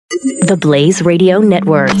the Blaze Radio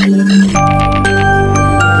Network.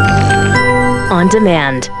 On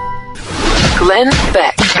demand. Glenn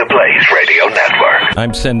Beck. The Blaze Radio Network.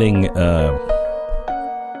 I'm sending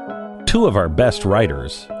two of our best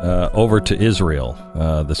writers over to Israel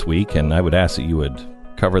this week, and I would ask that you would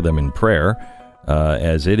cover them in prayer,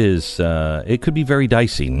 as it is. It could be very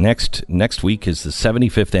dicey. Next week is the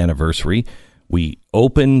 75th anniversary. We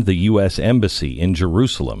open the U.S. Embassy in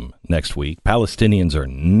Jerusalem next week. Palestinians are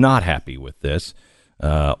not happy with this.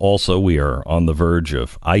 Also, we are on the verge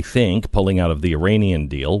of, I think, pulling out of the Iranian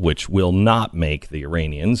deal, which will not make the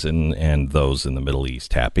Iranians and those in the Middle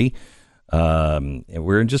East happy.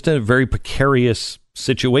 We're just in a very precarious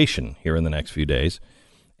situation here in the next few days.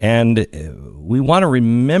 And we want to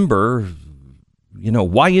remember,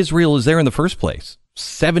 why Israel is there in the first place.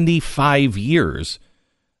 75 years.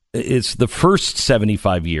 It's the first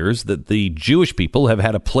 75 years that the Jewish people have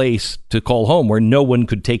had a place to call home where no one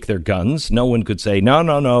could take their guns. No one could say,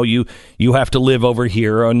 no, you have to live over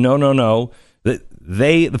here. Or no.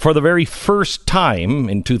 They, for the very first time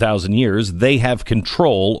in 2,000 years, they have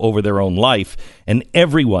control over their own life, and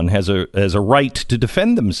everyone has a right to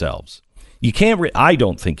defend themselves. You can't. I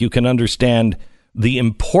don't think you can understand the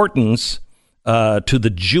importance to the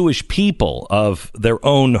Jewish people of their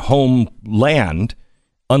own homeland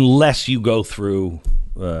unless you go through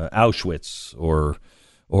Auschwitz or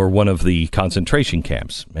one of the concentration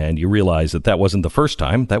camps, and you realize that wasn't the first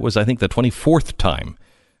time. That was, I think, the 24th time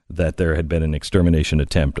that there had been an extermination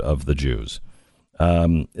attempt of the Jews.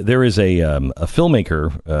 There is a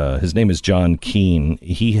filmmaker. His name is Kean.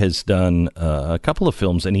 He has done a couple of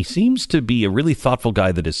films, and he seems to be a really thoughtful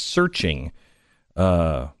guy that is searching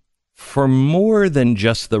for more than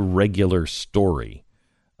just the regular story.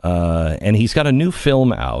 And he's got a new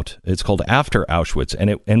film out. It's called After Auschwitz,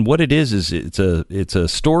 and what it is it's a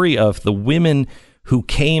story of the women who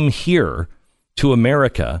came here to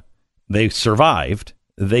America. They survived.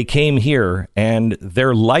 They came here, and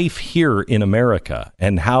their life here in America,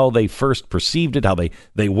 and how they first perceived it, how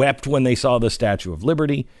they wept when they saw the Statue of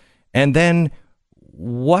Liberty, and then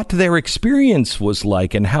what their experience was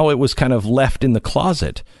like, and how it was kind of left in the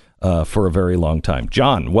closet for a very long time.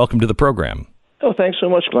 John, welcome to the program. Oh, thanks so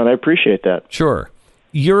much, Glenn. I appreciate that. Sure.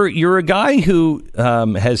 You're a guy who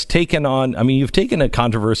has taken on, you've taken a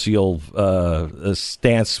controversial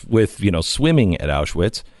stance with, swimming at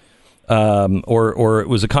Auschwitz, or it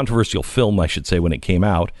was a controversial film, I should say, when it came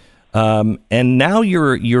out. And now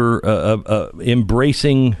you're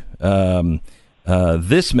embracing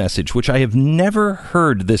this message, which I have never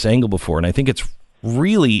heard this angle before. And I think it's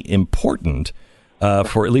really important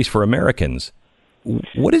for at least for Americans.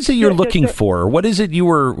 What is it you're looking for? What is it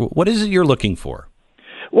you're looking for?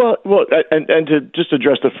 Well, and to just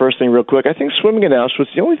address the first thing real quick, I think swimming in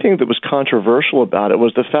Auschwitz, the only thing that was controversial about it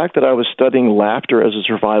was the fact that I was studying laughter as a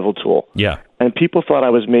survival tool. Yeah. And people thought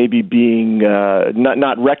I was maybe being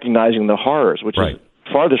not recognizing the horrors, which is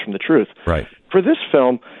farthest from the truth. Right. For this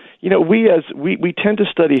film, we tend to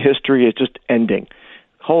study history as just ending.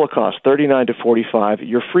 Holocaust, 39 to 45,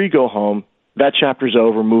 you're free, go home. That chapter's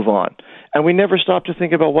over, move on. And we never stop to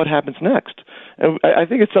think about what happens next. And I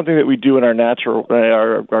think it's something that we do in our natural,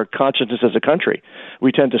 our consciousness as a country.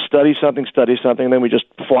 We tend to study something, and then we just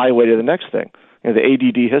fly away to the next thing. The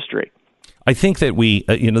ADD history. I think that we,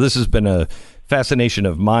 this has been a fascination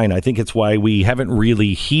of mine. I think it's why we haven't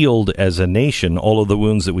really healed as a nation all of the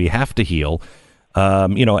wounds that we have to heal.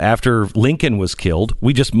 After Lincoln was killed,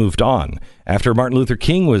 we just moved on. After Martin Luther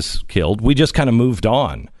King was killed, we just kind of moved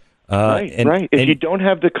on. Right. If you don't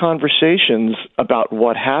have the conversations about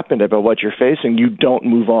what happened, about what you're facing, you don't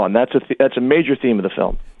move on. That's a major theme of the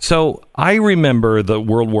film. So I remember the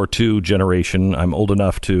World War II generation. I'm old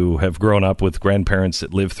enough to have grown up with grandparents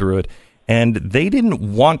that lived through it, and they didn't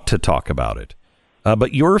want to talk about it.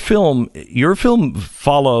 But your film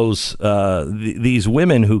follows these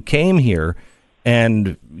women who came here,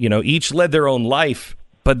 and each led their own life.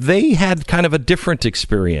 But they had kind of a different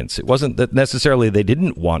experience. It wasn't that necessarily they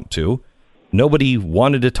didn't want to. Nobody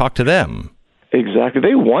wanted to talk to them. Exactly.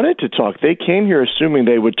 They wanted to talk. They came here assuming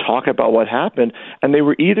they would talk about what happened, and they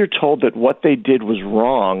were either told that what they did was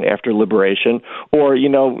wrong after liberation, or,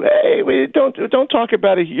 hey, don't talk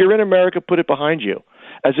about it. You're in America, put it behind you,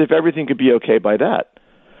 as if everything could be okay by that.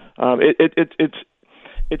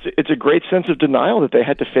 It's a great sense of denial that they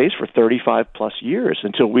had to face for 35 plus years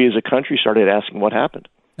until we as a country started asking what happened.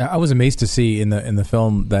 I was amazed to see in the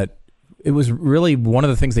film that it was really one of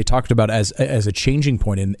the things they talked about as a changing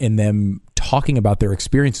point in them talking about their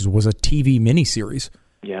experiences was a TV miniseries.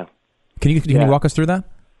 Yeah. Can you walk us through that?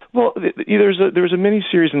 Well, there was a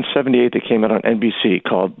miniseries in '78 that came out on NBC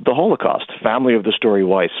called The Holocaust: Family of the Story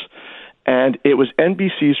Weiss. And it was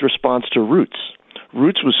NBC's response to Roots.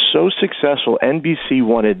 Roots was so successful, NBC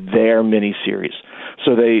wanted their miniseries.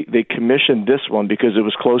 So they commissioned this one because it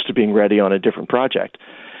was close to being ready on a different project.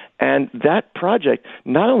 And that project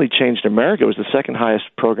not only changed America, it was the second highest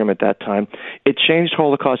program at that time, it changed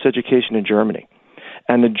Holocaust education in Germany.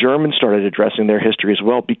 And the Germans started addressing their history as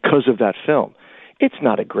well because of that film. It's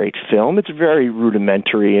not a great film. It's very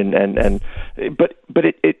rudimentary, but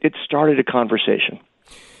it started a conversation.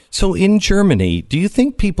 So in Germany, do you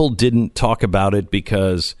think people didn't talk about it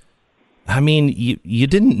because, I mean, you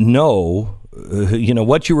didn't know,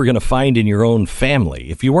 what you were going to find in your own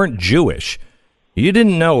family? If you weren't Jewish, you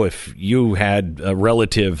didn't know if you had a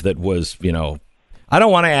relative that was, I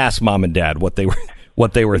don't want to ask mom and dad what they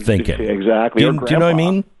were thinking. Exactly. Do you know what I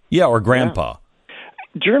mean? Yeah, or grandpa. Yeah.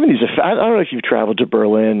 Germany's I don't know if you've traveled to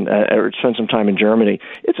Berlin or spent some time in Germany.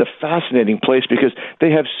 It's a fascinating place because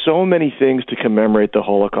they have so many things to commemorate the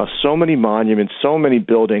Holocaust, so many monuments, so many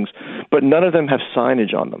buildings, but none of them have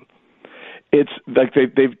signage on them. It's like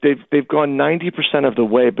they've gone 90% of the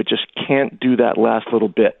way, but just can't do that last little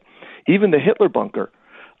bit. Even the Hitler bunker,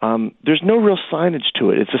 there's no real signage to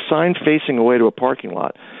it. It's a sign facing away to a parking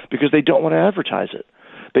lot because they don't want to advertise it.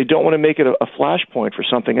 They don't want to make it a flashpoint for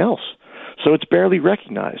something else. So it's barely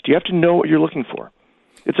recognized. You have to know what you're looking for.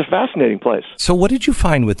 It's a fascinating place. So what did you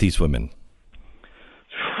find with these women?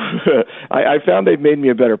 I found they've made me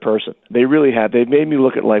a better person. They really have. They've made me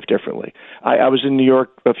look at life differently. I was in New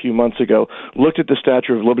York a few months ago, looked at the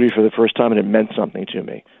Statue of Liberty for the first time, and it meant something to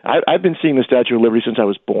me. I've been seeing the Statue of Liberty since I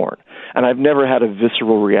was born, and I've never had a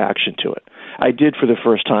visceral reaction to it. I did for the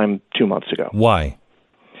first time 2 months ago. Why?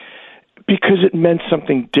 Because it meant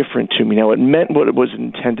something different to me. Now, it meant what it was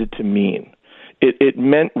intended to mean. It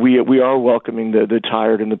meant we are welcoming the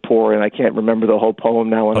tired and the poor, and I can't remember the whole poem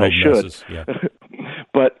now, and I should. Yeah.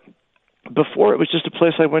 But before, it was just a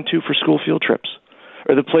place I went to for school field trips,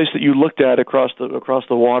 or the place that you looked at across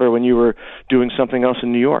the water when you were doing something else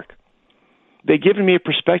in New York. They've given me a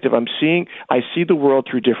perspective. I see the world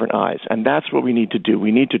through different eyes, and that's what we need to do.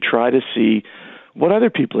 We need to try to see what other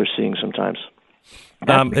people are seeing sometimes.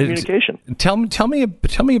 Communication. Tell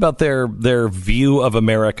me about their view of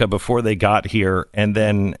America before they got here, and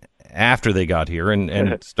then after they got here,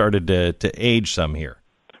 and started to age some here.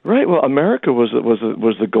 Right. Well, America was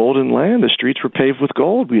the golden land. The streets were paved with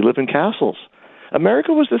gold. We live in castles.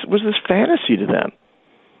 America was this fantasy to them,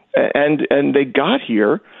 and they got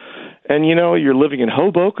here, and you're living in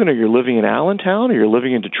Hoboken, or you're living in Allentown, or you're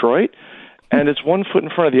living in Detroit. And it's one foot in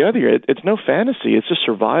front of the other. It's no fantasy. It's just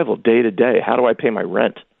survival day to day. How do I pay my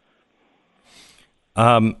rent?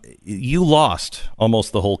 You lost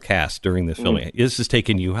almost the whole cast during this filming. This has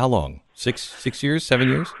taken you how long? 6 years, 7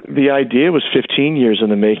 years? The idea was 15 years in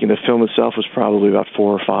the making. The film itself was probably about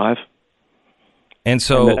 4 or 5. And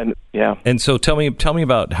so, yeah. And so, tell me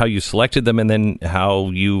about how you selected them, and then how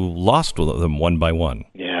you lost them one by one.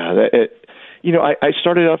 Yeah. I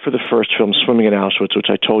started out for the first film, Swimming in Auschwitz, which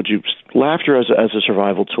I told you, laughter as a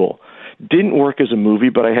survival tool. Didn't work as a movie,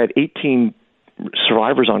 but I had 18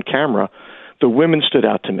 survivors on camera. The women stood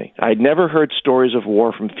out to me. I'd never heard stories of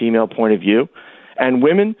war from female point of view. And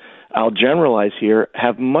women, I'll generalize here,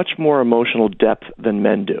 have much more emotional depth than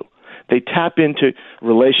men do. They tap into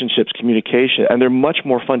relationships, communication, and they're much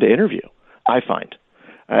more fun to interview, I find.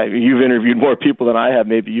 You've interviewed more people than I have.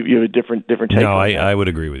 Maybe you have a different take. No, I would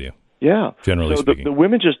agree with you. Yeah. Generally speaking. The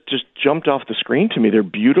women just jumped off the screen to me. They're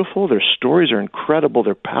beautiful. Their stories are incredible.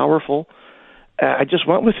 They're powerful. I just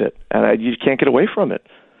went with it, and you can't get away from it.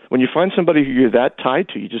 When you find somebody who you're that tied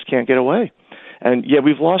to, you just can't get away. And yeah,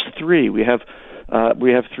 we've lost 3. We have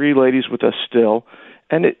 3 ladies with us still,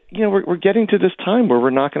 and we're getting to this time where we're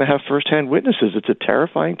not going to have firsthand witnesses. It's a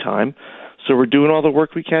terrifying time. So we're doing all the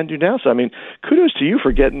work we can do now. So, I mean, kudos to you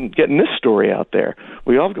for getting this story out there.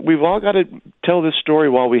 We've all got to tell this story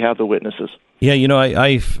while we have the witnesses. Yeah,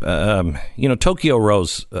 Tokyo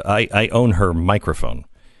Rose, I own her microphone.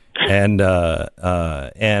 And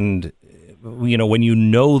when you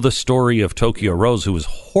know the story of Tokyo Rose, who was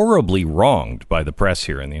horribly wronged by the press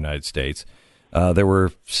here in the United States, there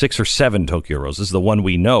were 6 or 7 Tokyo Roses. The one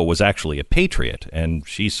we know was actually a patriot, and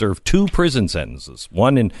she served 2 prison sentences,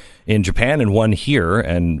 one in Japan and one here,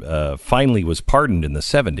 and finally was pardoned in the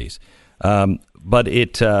 70s. But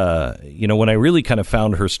when I really kind of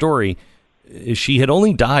found her story, she had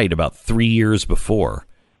only died about 3 years before,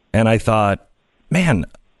 and I thought, man,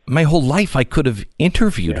 my whole life I could have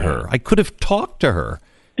interviewed her. I could have talked to her.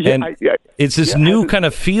 Yeah, and it's this new kind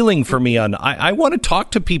of feeling for me I want to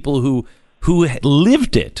talk to people who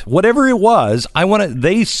lived it, whatever it was.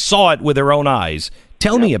 They saw it with their own eyes.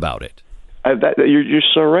 Tell me about it. You're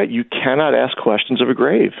so right. You cannot ask questions of a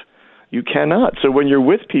grave. You cannot. So when you're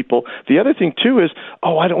with people, the other thing, too, is,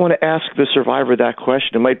 I don't want to ask the survivor that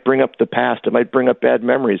question. It might bring up the past. It might bring up bad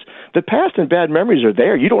memories. The past and bad memories are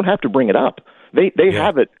there. You don't have to bring it up. They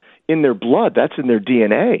have it in their blood. That's in their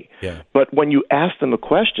DNA. Yeah. But when you ask them a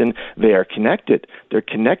question, they are connected. They're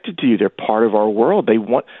connected to you. They're part of our world.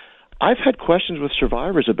 I've had questions with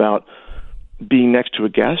survivors about being next to a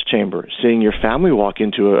gas chamber, seeing your family walk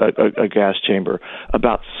into a gas chamber,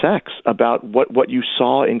 about sex, about what you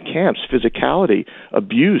saw in camps, physicality,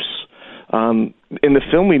 abuse. In the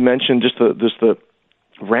film, we mentioned just the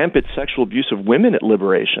rampant sexual abuse of women at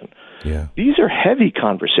liberation. Yeah. These are heavy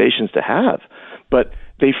conversations to have, but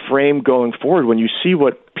they frame going forward when you see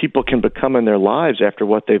what people can become in their lives after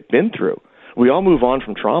what they've been through. We all move on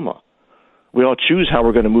from trauma. We all choose how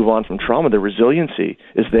we're going to move on from trauma. The resiliency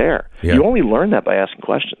is there. Yeah. You only learn that by asking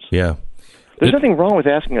questions. Yeah. There's nothing wrong with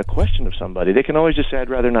asking a question of somebody. They can always just say, I'd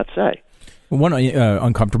rather not say. One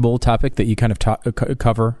uncomfortable topic that you kind of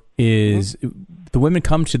cover is the women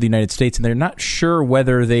come to the United States and they're not sure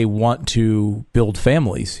whether they want to build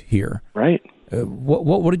families here. Right.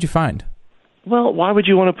 What did you find? Well, why would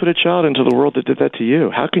you want to put a child into the world that did that to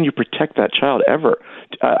you? How can you protect that child ever?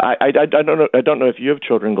 I don't know if you have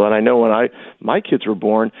children, Glenn. I know when my kids were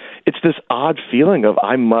born, it's this odd feeling of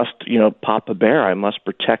I must, Papa Bear. I must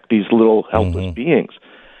protect these little helpless beings.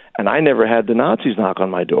 And I never had the Nazis knock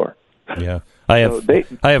on my door. Yeah. I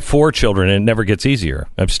have 4 children, and it never gets easier.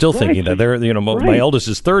 I'm still thinking that. My eldest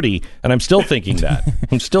is 30, and I'm still thinking that.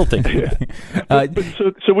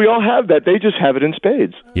 So we all have that. They just have it in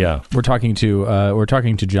spades. Yeah. We're talking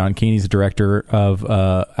to John Kean. He's the director of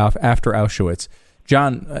After Auschwitz.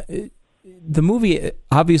 John, the movie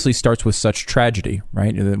obviously starts with such tragedy,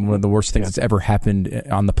 right? One of the worst things that's ever happened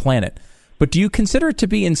on the planet. But do you consider it to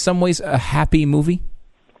be in some ways a happy movie?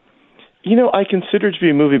 I consider it to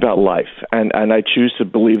be a movie about life, and I choose to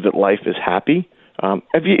believe that life is happy.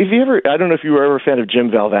 Have you ever? I don't know if you were ever a fan of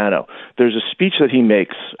Jim Valvano. There's a speech that he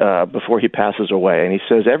makes before he passes away, and he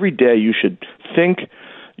says every day you should think,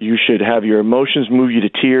 you should have your emotions move you to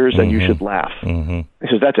tears, and you should laugh. Mm-hmm. He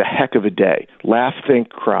says that's a heck of a day. Laugh, think,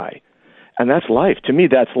 cry, and that's life. To me,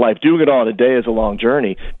 that's life. Doing it all in a day is a long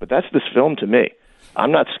journey, but that's this film to me.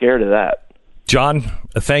 I'm not scared of that. John,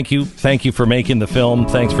 thank you. Thank you for making the film.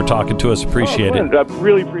 Thanks for talking to us. Appreciate it. I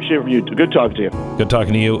really appreciate you. Good talking to you. Good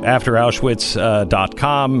talking to you.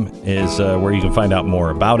 AfterAuschwitz.com is where you can find out more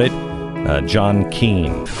about it. John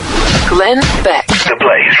Kean. Glenn Beck. The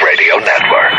Blaze Radio Network.